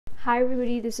Hi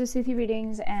everybody, this is Sithi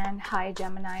Readings, and hi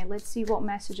Gemini. Let's see what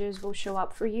messages will show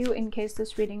up for you. In case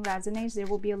this reading resonates, there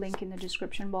will be a link in the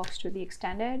description box to the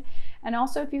extended. And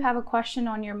also, if you have a question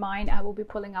on your mind, I will be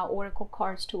pulling out oracle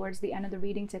cards towards the end of the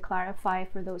reading to clarify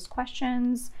for those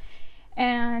questions.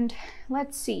 And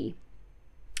let's see.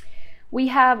 We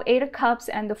have Eight of Cups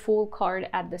and the Fool card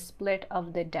at the split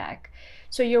of the deck.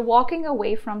 So you're walking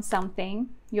away from something,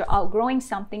 you're outgrowing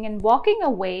something and walking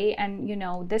away, and you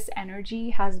know, this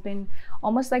energy has been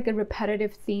almost like a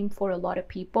repetitive theme for a lot of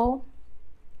people.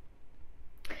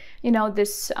 You know,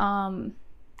 this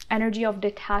energy of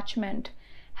detachment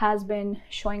has been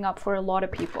showing up for a lot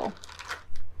of people.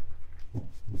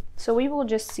 So we will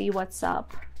just see what's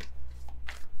up.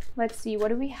 Let's see, what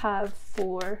do we have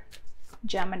for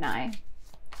Gemini?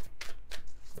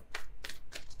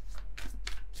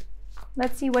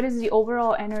 Let's see, what is the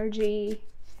overall energy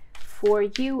for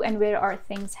you and where are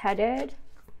things headed?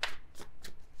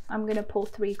 I'm going to pull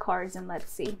 3 cards and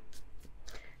let's see.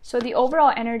 So the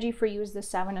overall energy for you is the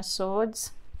Seven of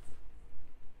Swords.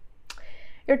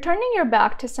 You're turning your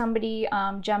back to somebody,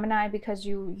 Gemini, because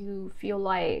you feel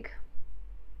like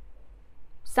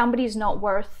somebody's not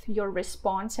worth your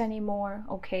response anymore,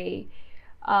 okay?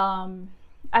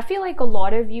 I feel like a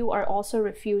lot of you are also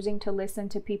refusing to listen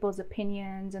to people's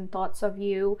opinions and thoughts of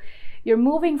you. You're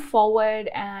moving forward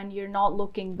and you're not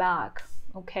looking back,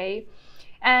 okay?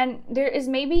 And there is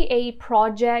maybe a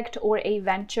project or a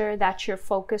venture that you're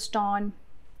focused on,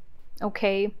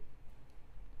 okay?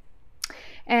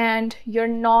 And you're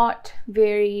not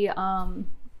very,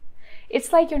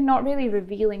 it's like you're not really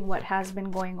revealing what has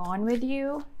been going on with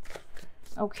you,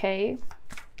 okay?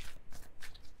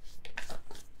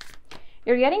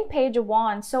 You're getting Page of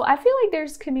Wands. So I feel like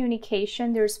there's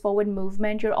communication, there's forward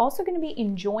movement. You're also going to be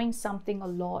enjoying something a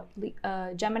lot,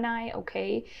 Gemini,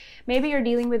 okay? Maybe you're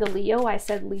dealing with a Leo. I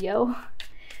said Leo.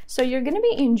 So you're going to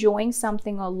be enjoying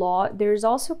something a lot. There's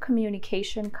also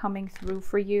communication coming through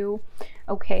for you,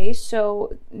 okay?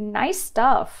 So nice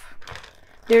stuff.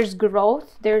 There's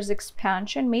growth, there's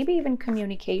expansion, maybe even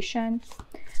communication.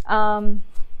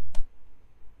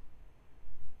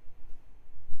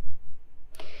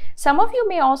 Some of you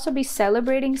may also be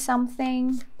celebrating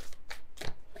something.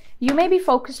 You may be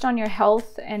focused on your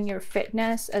health and your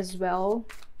fitness as well,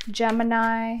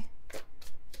 Gemini.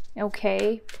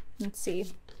 Okay, let's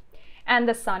see. And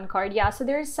the Sun card. Yeah, so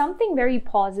there is something very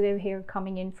positive here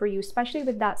coming in for you, especially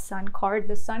with that Sun card.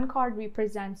 The Sun card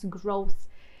represents growth,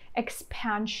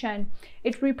 expansion.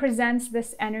 It represents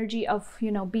this energy of,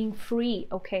 you know, being free,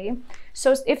 okay?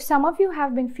 So if some of you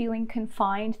have been feeling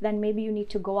confined, then maybe you need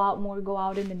to go out more, go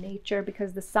out in the nature,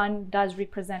 because the Sun does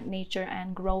represent nature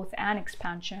and growth and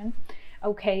expansion,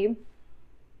 okay?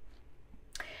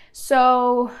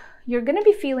 So you're going to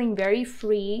be feeling very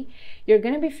free. You're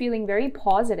going to be feeling very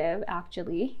positive,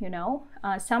 actually, you know.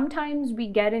 Sometimes we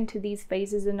get into these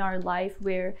phases in our life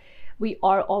where we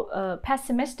are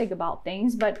pessimistic about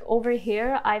things, but over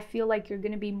here I feel like you're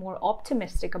going to be more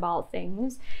optimistic about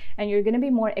things and you're going to be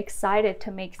more excited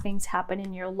to make things happen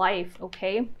in your life,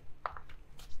 okay?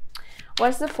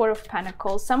 What's the Four of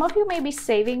Pentacles? Some of you may be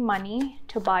saving money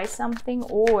to buy something,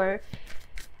 or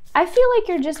I feel like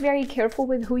you're just very careful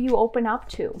with who you open up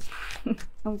to,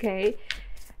 okay?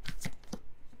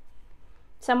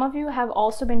 Some of you have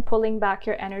also been pulling back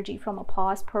your energy from a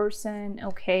past person,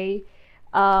 okay?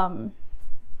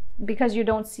 Because you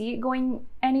don't see it going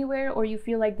anywhere, or you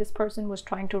feel like this person was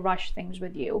trying to rush things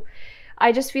with you.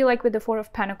 I just feel like with the Four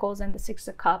of Pentacles and the Six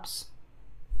of Cups,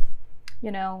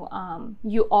 you know,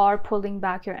 you are pulling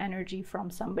back your energy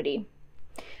from somebody.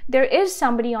 There is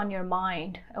somebody on your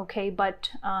mind, okay,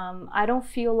 but I don't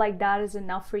feel like that is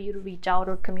enough for you to reach out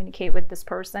or communicate with this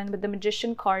person. With the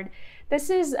Magician card, this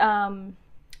is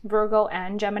Virgo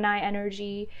and Gemini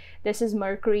energy. This is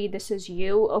Mercury, this is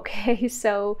you, okay?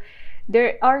 So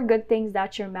there are good things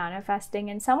that you're manifesting,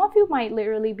 and some of you might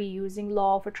literally be using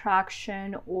law of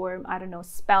attraction, or I don't know,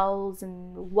 spells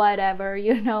and whatever,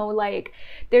 you know, like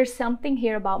there's something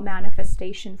here about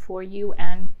manifestation for you.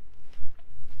 And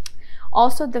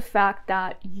also the fact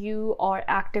that you are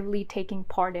actively taking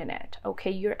part in it, okay?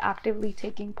 You're actively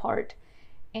taking part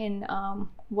in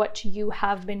what you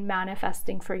have been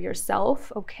manifesting for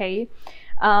yourself, okay?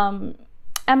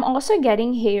 I'm also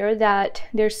getting here that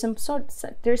there's some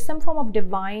form of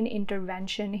divine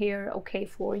intervention here, okay,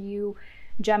 for you,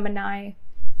 Gemini.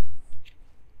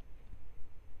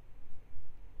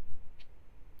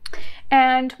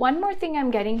 And one more thing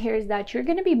I'm getting here is that you're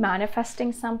going to be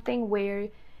manifesting something where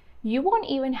you won't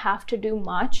even have to do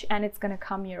much and it's going to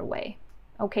come your way,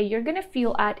 Okay, you're gonna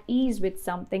feel at ease with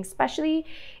something, especially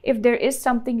if there is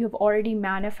something you've already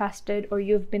manifested or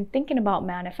you've been thinking about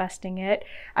manifesting it.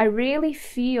 I really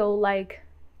feel like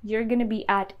you're gonna be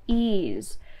at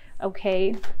ease.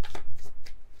 Okay,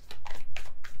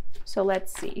 so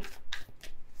let's see.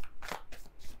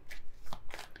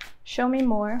 Show me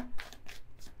more.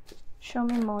 Show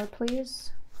me more,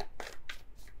 please.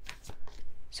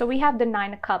 So we have the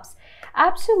 9 of Cups.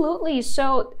 Absolutely.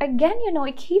 So again, you know,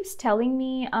 it keeps telling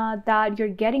me that you're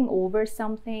getting over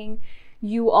something.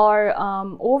 You are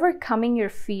overcoming your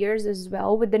fears as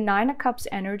well. With the 9 of Cups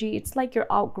energy, it's like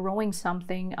you're outgrowing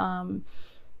something,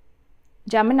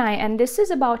 Gemini, and this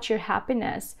is about your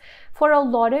happiness. For a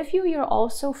lot of you, you're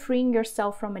also freeing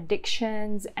yourself from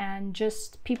addictions and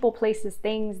just people, places,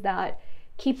 things that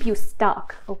keep you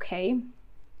stuck, okay?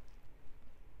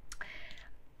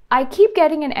 I keep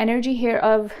getting an energy here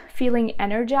of feeling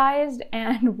energized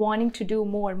and wanting to do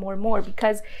more,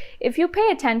 because if you pay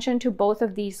attention to both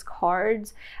of these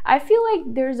cards, I feel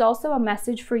like there's also a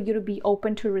message for you to be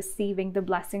open to receiving the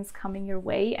blessings coming your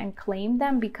way and claim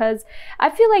them, because I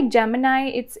feel like Gemini,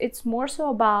 it's more so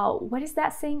about, what is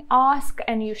that saying? Ask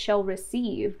and you shall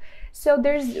receive. So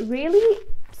there's really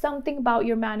something about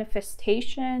your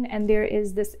manifestation, and there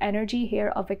is this energy here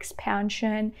of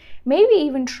expansion, maybe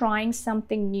even trying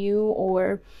something new,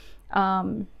 or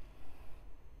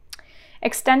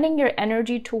extending your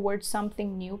energy towards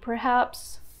something new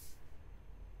perhaps.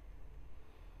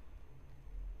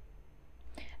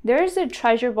 There's a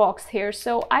treasure box here,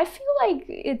 so I feel like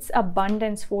it's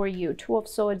abundance for you. 2 of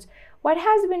Swords. What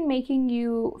has been making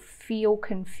you feel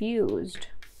confused?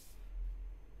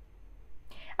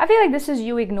 I feel like this is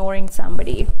you ignoring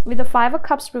somebody. With the 5 of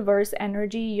Cups reverse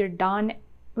energy, you're done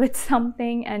with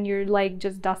something and you're like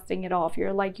just dusting it off.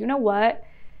 You're like, you know what?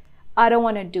 I don't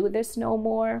want to do this no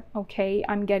more. Okay,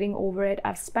 I'm getting over it.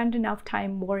 I've spent enough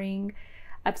time worrying.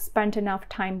 I've spent enough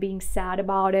time being sad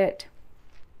about it.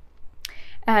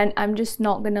 And I'm just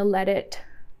not going to let it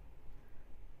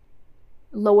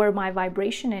lower my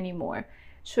vibration anymore.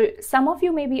 So some of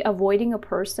you may be avoiding a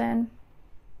person,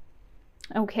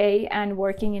 okay, and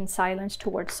working in silence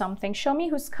towards something. Show me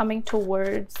who's coming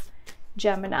towards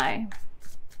Gemini.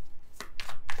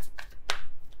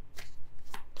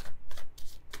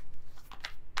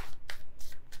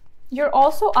 You're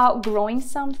also outgrowing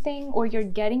something, or you're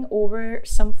getting over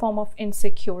some form of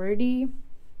insecurity.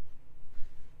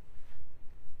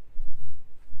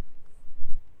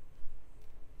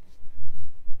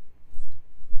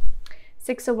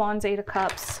 Six of Wands, 8 of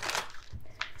Cups.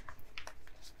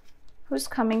 Who's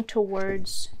coming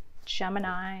towards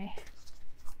Gemini?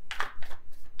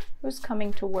 Who's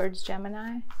coming towards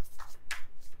Gemini?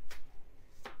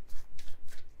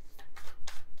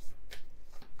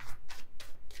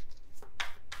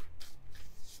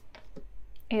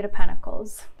 Eight of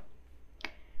Pentacles.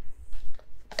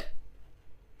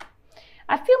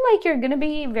 I feel like you're going to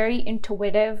be very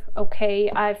intuitive, okay?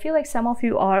 I feel like some of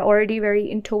you are already very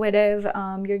intuitive.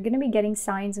 You're going to be getting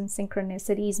signs and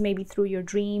synchronicities, maybe through your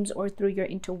dreams or through your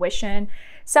intuition.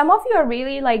 Some of you are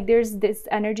really like, there's this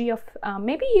energy of,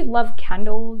 maybe you love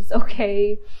candles,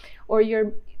 okay? Or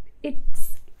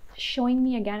it's showing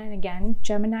me again and again,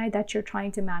 Gemini, that you're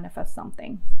trying to manifest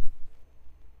something.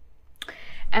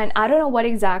 And I don't know what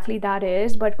exactly that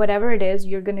is, but whatever it is,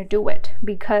 you're going to do it,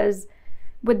 because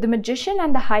with the Magician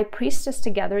and the High Priestess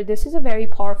together, this is a very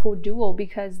powerful duo,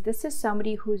 because this is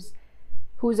somebody who's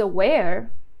aware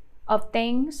of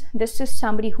things. This is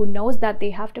somebody who knows that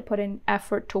they have to put in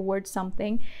effort towards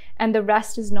something and the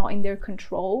rest is not in their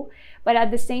control. But at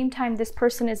the same time, this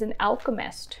person is an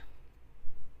alchemist.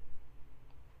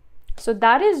 So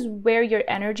that is where your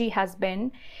energy has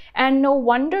been. And no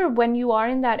wonder when you are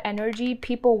in that energy,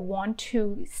 people want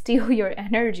to steal your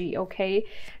energy, okay?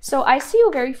 So I see you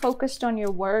very focused on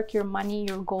your work, your money,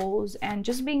 your goals, and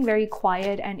just being very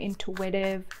quiet and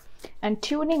intuitive and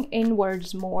tuning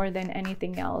inwards more than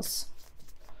anything else.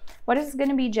 What is going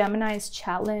to be Gemini's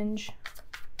challenge?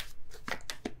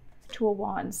 2 of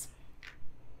Wands.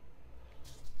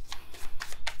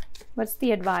 What's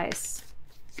the advice?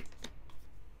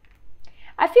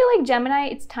 I feel like Gemini,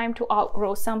 it's time to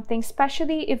outgrow something,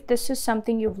 especially if this is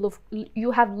something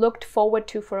you have looked forward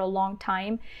to for a long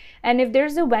time. And if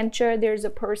there's a venture, there's a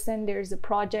person, there's a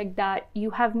project that you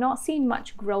have not seen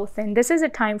much growth in, this is a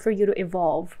time for you to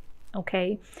evolve,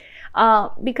 okay?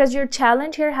 Because your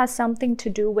challenge here has something to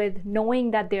do with knowing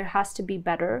that there has to be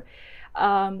better.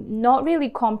 Not really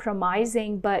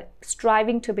compromising, but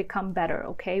striving to become better,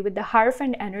 okay? With the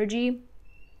Hierophant energy,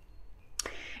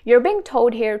 you're being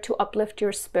told here to uplift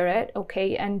your spirit,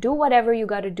 okay, and do whatever you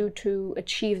got to do to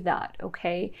achieve that,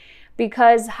 okay?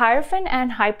 because Hierophant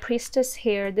and High Priestess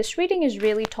here, this reading is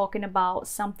really talking about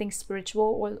something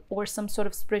spiritual or some sort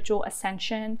of spiritual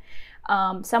ascension.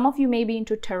 Some of you may be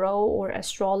into tarot or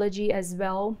astrology as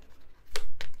well.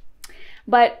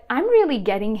 But I'm really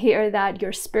getting here that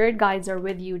your spirit guides are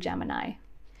with you, Gemini.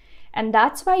 And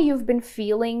that's why you've been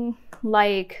feeling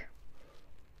like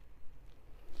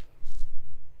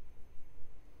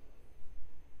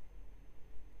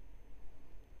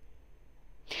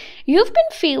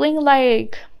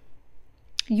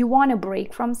you want a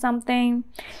break from something,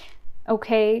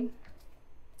 okay?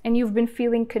 And you've been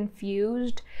feeling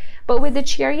confused. But with the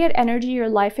Chariot energy, your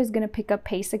life is going to pick up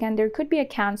pace again. There could be a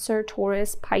Cancer,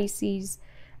 Taurus, Pisces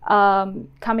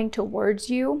coming towards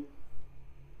you.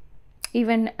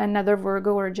 Even another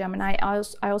Virgo or Gemini. I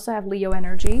also have Leo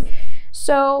energy.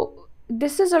 So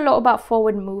this is a lot about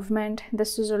forward movement.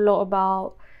 This is a lot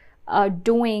about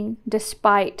doing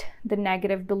despite the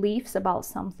negative beliefs about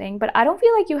something. But I don't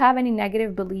feel like you have any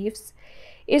negative beliefs.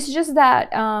 It's just that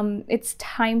it's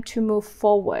time to move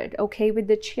forward, okay? With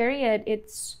the Chariot,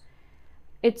 it's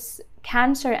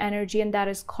Cancer energy, and that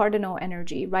is cardinal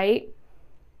energy, right?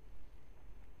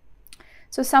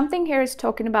 So something here is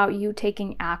talking about you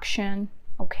taking action,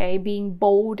 okay? Being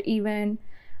bold even,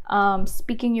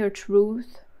 speaking your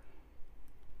truth.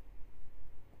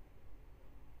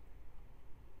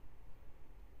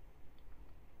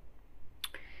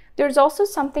 There's also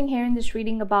something here in this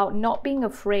reading about not being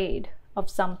afraid of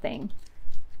something,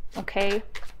 okay?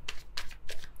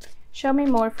 Show me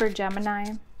more for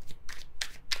Gemini.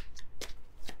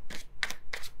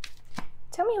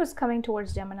 Tell me who's coming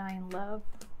towards Gemini in love.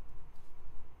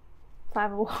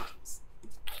 5 of Wands.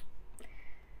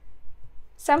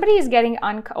 Somebody is getting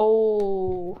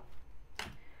oh.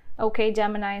 Okay,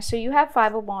 Gemini. So you have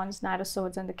 5 of Wands, Knight of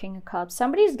Swords, and the King of Cups.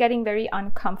 Somebody is getting very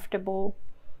uncomfortable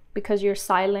because you're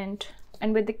silent.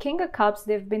 And with the King of Cups,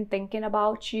 they've been thinking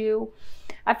about you.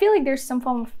 I feel like there's some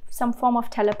form of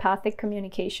telepathic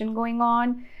communication going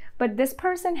on. But this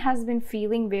person has been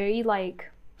feeling very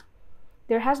like,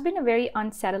 there has been a very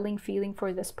unsettling feeling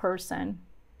for this person.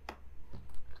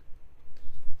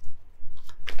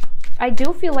 I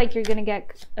do feel like you're going to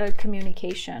get a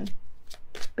communication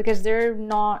because they're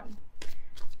not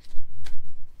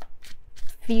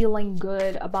feeling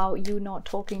good about you not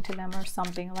talking to them or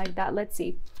something like that. Let's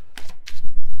see.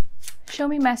 Show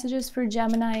me messages for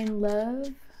Gemini in love.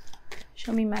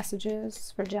 Show me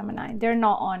messages for Gemini. They're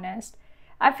not honest.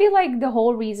 I feel like the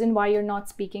whole reason why you're not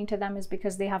speaking to them is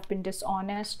because they have been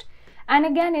dishonest. And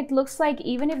again, it looks like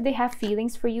even if they have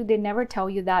feelings for you, they never tell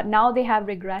you that. Now they have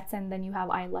regrets, and then you have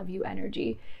I love you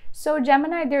energy. So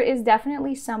Gemini, there is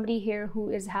definitely somebody here who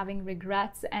is having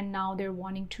regrets, and now they're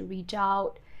wanting to reach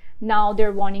out. Now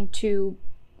they're wanting to,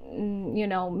 you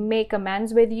know, make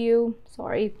amends with you.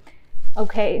 Sorry.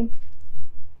 Okay.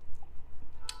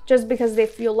 Just because they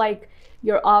feel like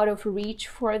you're out of reach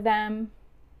for them.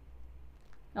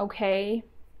 Okay.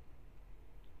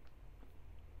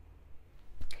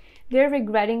 They're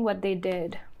regretting what they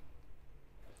did.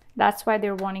 That's why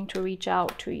they're wanting to reach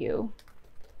out to you.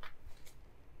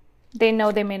 They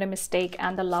know they made a mistake,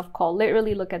 and the love call.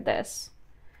 Literally, look at this.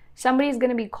 Somebody's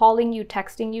going to be calling you,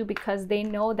 texting you, because they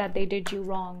know that they did you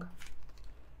wrong.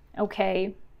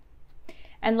 Okay.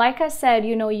 And like I said,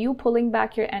 you know, you pulling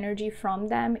back your energy from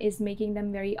them is making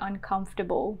them very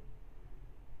uncomfortable.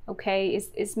 Okay.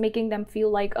 It's making them feel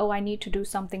like, oh, I need to do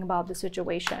something about the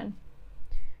situation.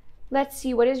 Let's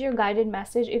see, what is your guided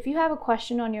message? If you have a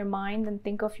question on your mind, then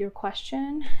think of your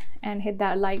question and hit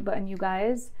that like button, you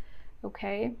guys.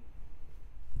 Okay.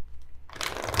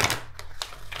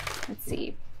 Let's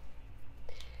see.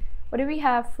 What do we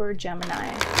have for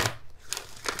Gemini?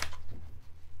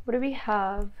 What do we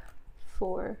have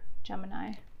for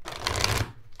Gemini?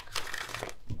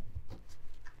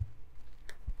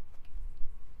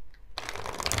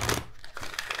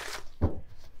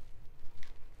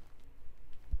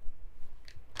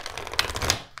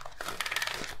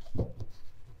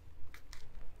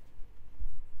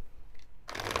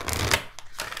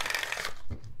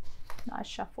 Nice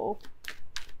shuffle.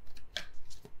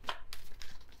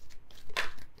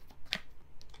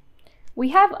 We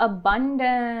have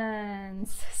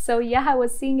abundance. So yeah, I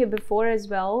was seeing it before as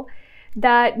well,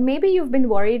 that maybe you've been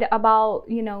worried about,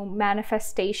 you know,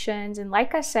 manifestations. And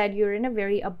like I said, you're in a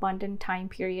very abundant time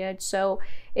period. So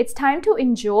it's time to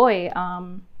enjoy.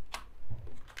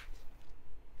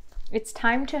 It's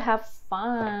time to have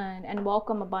fun and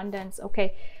welcome abundance.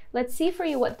 Okay, let's see for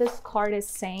you what this card is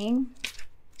saying.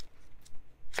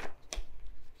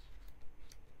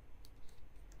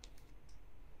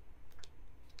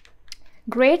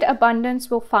 Great abundance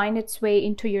will find its way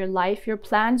into your life. Your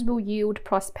plans will yield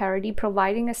prosperity,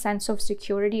 providing a sense of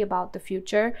security about the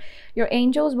future. Your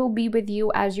angels will be with you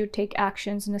as you take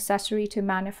actions necessary to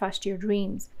manifest your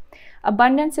dreams.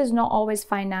 Abundance is not always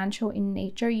financial in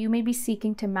nature. You may be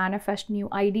seeking to manifest new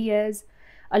ideas,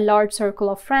 a large circle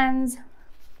of friends,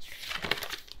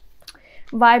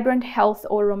 vibrant health,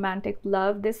 or romantic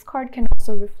love. This card can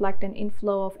also reflect an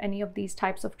inflow of any of these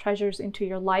types of treasures into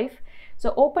your life.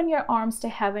 So open your arms to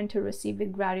heaven to receive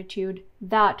with gratitude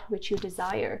that which you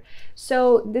desire.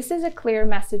 So this is a clear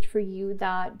message for you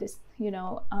that this, you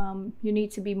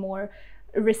need to be more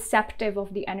receptive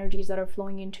of the energies that are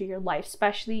flowing into your life,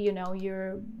 especially,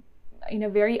 you're in a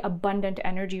very abundant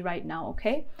energy right now.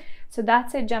 Okay, so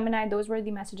that's it, Gemini. Those were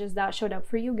the messages that showed up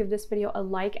for you. Give this video a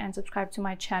like and subscribe to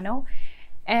my channel,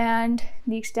 and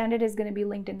the extended is going to be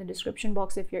linked in the description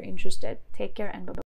box if you're interested. Take care and bye-bye.